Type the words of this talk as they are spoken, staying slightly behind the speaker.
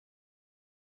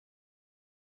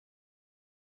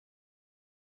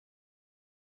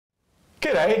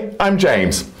G'day, I'm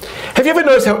James. Have you ever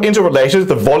noticed how interrelated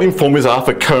the volume formulas are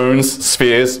for cones,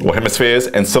 spheres, or hemispheres,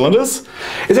 and cylinders?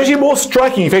 It's actually more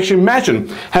striking if you actually imagine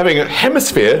having a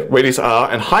hemisphere, radius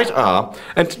r, and height r,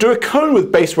 and to do a cone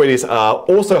with base radius r,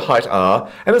 also height r,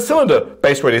 and a cylinder,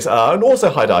 base radius r, and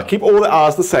also height r. Keep all the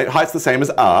r's the same, heights the same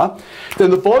as r. Then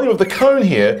the volume of the cone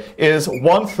here is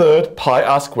 1/3 pi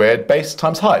r squared base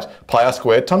times height, pi r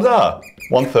squared times r.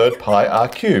 1/3 pi r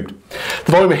cubed.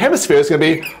 The volume of the hemisphere is going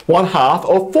to be 1/2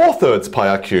 or 4/3 pi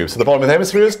r cubed. So the volume of the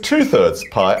hemisphere is 2/3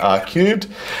 pi r cubed.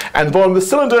 And the volume of the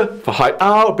cylinder for height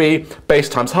r will be base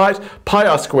times height, pi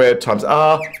r squared times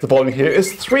r. The volume here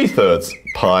is 3/3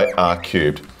 pi r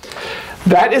cubed.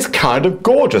 That is kind of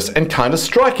gorgeous and kind of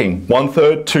striking.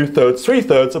 1/3, 2/3,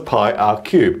 3/3 of pi r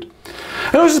cubed.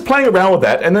 And I was just playing around with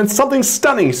that, and then something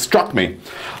stunning struck me.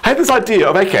 I had this idea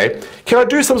of, okay, can I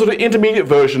do some sort of intermediate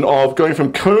version of going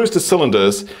from cones to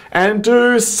cylinders and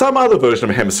do some other version of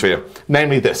a hemisphere,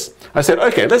 namely this. I said,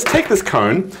 okay, let's take this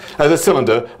cone as a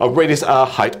cylinder of radius r,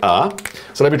 height r.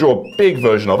 So let me draw a big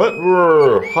version of it.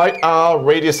 Height r,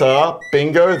 radius r,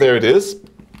 bingo, there it is.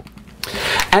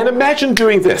 And imagine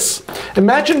doing this.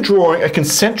 Imagine drawing a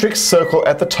concentric circle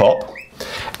at the top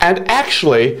and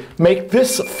actually make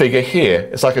this figure here.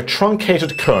 It's like a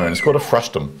truncated cone. It's called a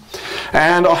frustum.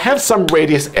 And I'll have some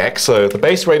radius x, so the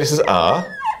base radius is r,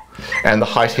 and the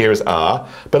height here is r,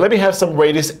 but let me have some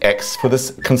radius x for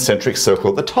this concentric circle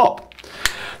at the top.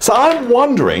 So I'm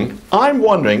wondering,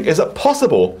 is it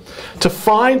possible to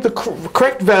find the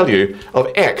correct value of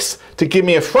x to give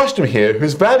me a frustum here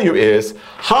whose value is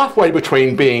halfway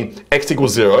between being x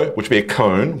equals 0, which would be a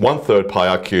cone, 1/3 pi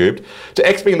r cubed, to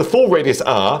x being the full radius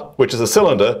r, which is a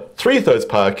cylinder, 3/3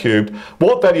 pi r cubed.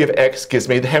 What value of x gives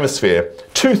me the hemisphere?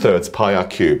 2/3 pi r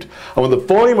cubed. I want the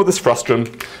volume of this frustum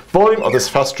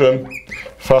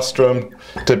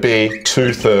to be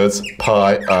 2/3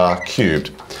 pi r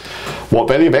cubed. What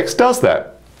value of x does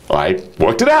that? I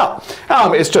worked it out.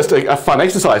 It's just a fun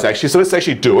exercise actually, so let's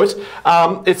actually do it.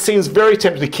 It seems very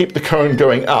tempting to keep the cone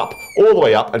going up, all the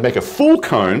way up, and make a full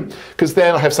cone, because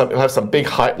then I'll have some big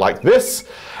height like this,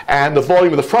 and the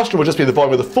volume of the frustum will just be the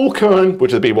volume of the full cone,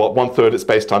 which would be what, 1/3 its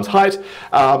base times height,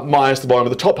 minus the volume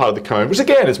of the top part of the cone, which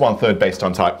again is 1/3 base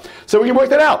times height. So we can work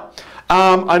that out.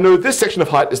 I know this section of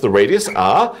height is the radius,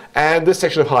 r, and this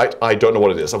section of height, I don't know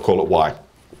what it is, I'll call it y.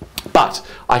 But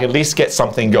I can at least get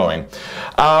something going.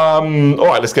 All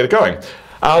right, let's get it going.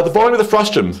 The volume of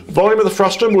the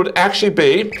frustum would actually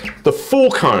be the full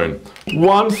cone,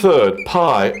 1/3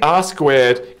 pi r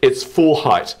squared, its full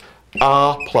height,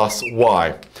 r plus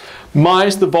y,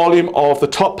 minus the volume of the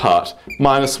top part,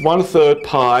 minus 1/3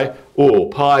 pi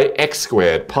x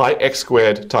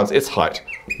squared times its height,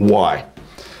 y.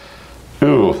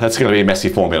 Ooh, that's going to be a messy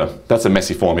formula. That's a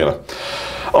messy formula.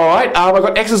 All right, I've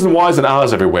got x's and y's and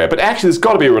r's everywhere, but actually there's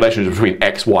got to be a relationship between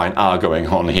x, y, and r going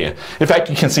on here. In fact,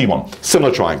 you can see one.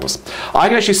 Similar triangles. I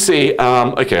can actually see,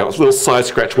 okay, a little side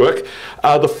scratch work.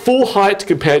 The full height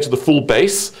compared to the full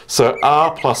base, so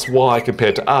r plus y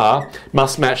compared to r,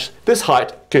 must match this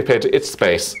height compared to its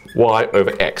space, y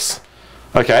over x.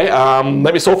 Okay,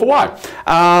 let me solve for y.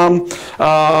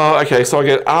 Okay, so I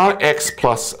get rx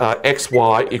plus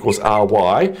xy equals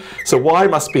ry. So y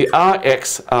must be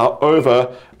rx over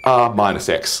r minus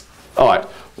x. All right,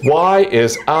 y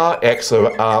is rx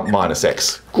over r minus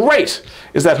x. Great!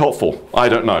 Is that helpful? I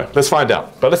don't know. Let's find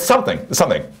out. But it's something. It's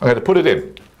something. I'm going to put it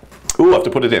in. Ooh, I have to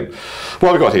put it in.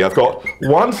 What have we got here? I've got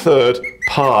 1/3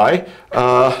 pi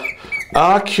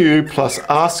r cubed plus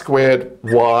r squared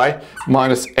y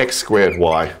minus x squared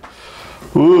y.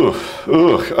 Ooh,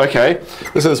 okay.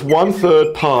 This is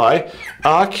 1/3 pi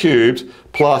r cubed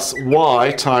plus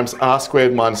y times r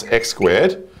squared minus x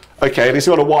squared. Okay, at least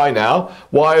we've got a y now.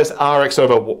 Y is rx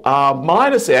over r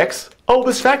minus x. Oh,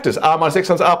 this factors r minus x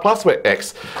times r plus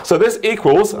x. So this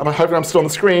equals, I'm hoping I'm still on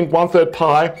the screen, 1/3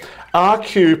 pi r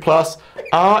cubed plus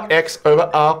rx over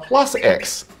r plus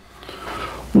x.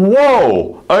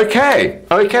 Whoa, okay,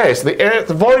 so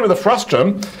the volume of the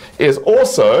frustum is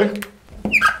also,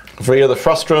 volume of the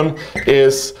frustum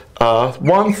is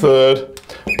 1/3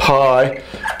 pi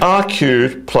r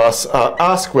cubed plus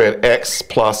r squared x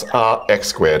plus r x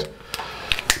squared.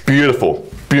 Beautiful,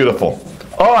 beautiful.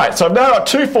 All right, so I've now got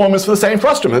two formulas for the same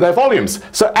frustum, their volumes.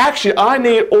 So actually, I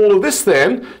need all of this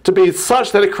then to be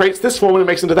such that it creates this formula and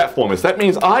makes into that formula. So that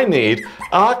means I need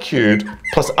r cubed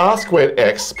plus r squared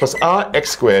x plus r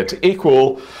x squared to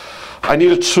equal, I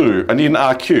need a 2. I need an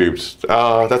r cubed.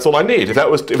 That's all I need. If that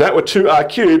were 2r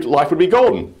cubed, life would be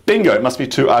golden. Bingo, it must be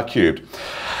 2r cubed.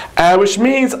 Which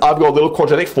means I've got a little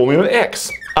quadratic formula of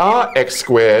x. rx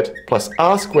squared plus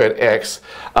r squared x.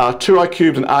 2r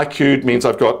cubed and r cubed means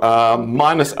I've got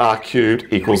minus r cubed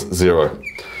equals 0.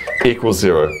 Equals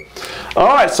 0. All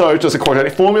right, so just a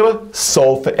quadratic formula,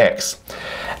 solve for x.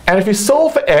 And if you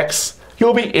solve for x,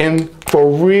 you'll be in for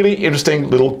a really interesting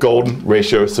little golden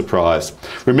ratio surprise.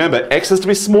 Remember, x has to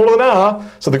be smaller than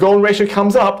r, so the golden ratio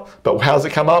comes up, but how does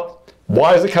it come up?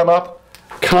 Why does it come up?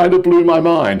 Kind of blew my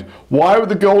mind. Why would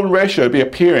the golden ratio be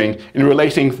appearing in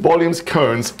relating volumes,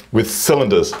 cones with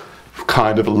cylinders?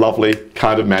 Kind of lovely,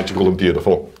 kind of magical and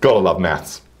beautiful. Gotta love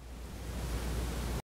maths.